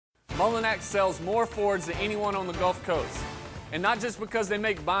Mullinax sells more Fords than anyone on the Gulf Coast. And not just because they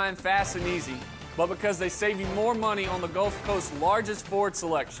make buying fast and easy, but because they save you more money on the Gulf Coast's largest Ford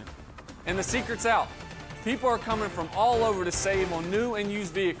selection. And the secret's out. People are coming from all over to save on new and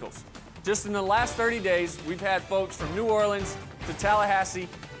used vehicles. Just in the last 30 days, we've had folks from New Orleans to Tallahassee,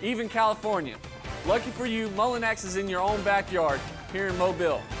 even California. Lucky for you, Mullinax is in your own backyard here in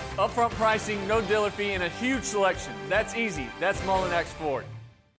Mobile. Upfront pricing, no dealer fee, and a huge selection. That's easy. That's Mullinax Ford.